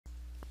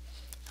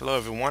Hello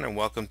everyone and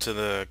welcome to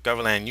the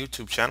Goverlan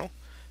YouTube channel.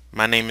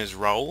 My name is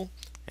Raul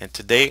and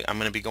today I'm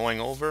going to be going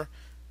over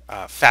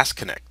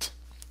fastConnect.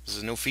 This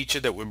is a new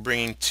feature that we're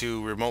bringing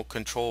to Remote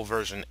Control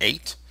version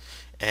 8,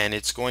 and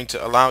it's going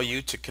to allow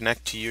you to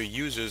connect to your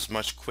users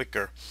much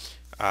quicker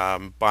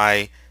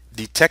by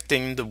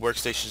detecting the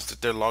workstations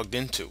that they're logged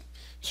into.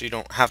 So you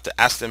don't have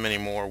to ask them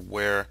anymore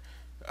where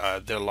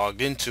they're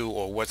logged into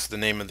or what's the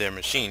name of their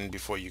machine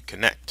before you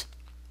connect.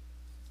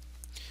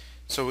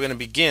 So we're going to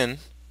begin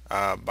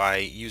by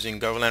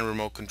using Goverlan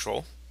Remote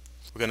Control.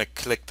 We're going to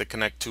click the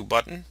Connect To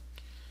button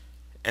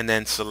and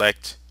then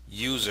select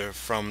User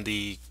from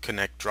the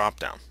Connect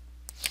drop-down.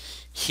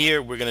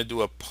 Here we're going to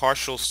do a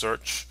partial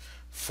search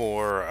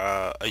for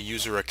a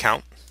user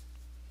account,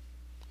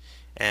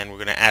 and we're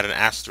going to add an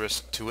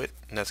asterisk to it,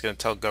 and that's going to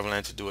tell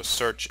Goverlan to do a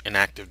search in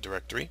Active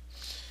Directory.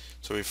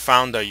 So we've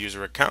found our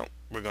user account.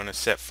 We're going to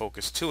set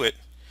focus to it,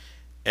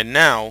 and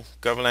now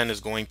Goverlan is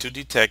going to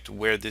detect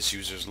where this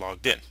user is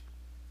logged in.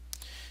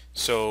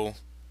 So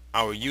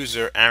our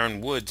user Aaron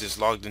Woods is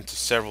logged into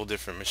several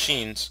different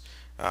machines,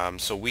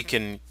 so we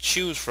can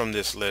choose from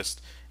this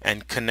list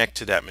and connect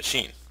to that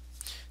machine.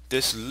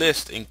 This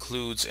list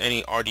includes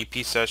any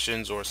RDP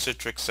sessions or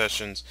Citrix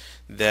sessions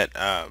that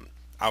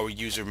our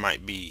user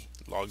might be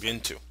logged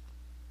into.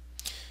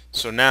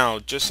 So now,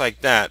 just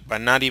like that, by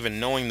not even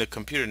knowing the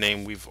computer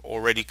name, we've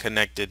already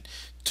connected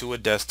to a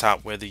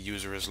desktop where the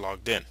user is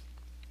logged in.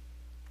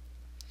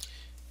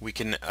 We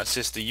can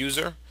assist the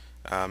user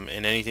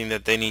in anything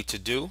that they need to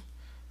do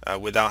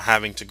without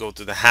having to go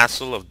through the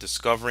hassle of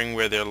discovering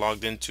where they're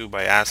logged into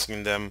by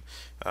asking them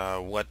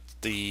what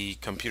the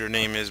computer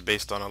name is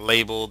based on a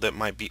label that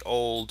might be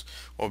old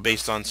or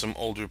based on some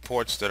old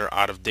reports that are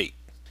out of date.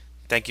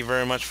 Thank you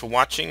very much for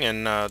watching,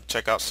 and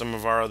check out some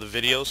of our other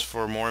videos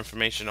for more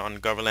information on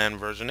Goverlan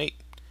version 8.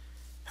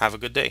 Have a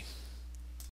good day.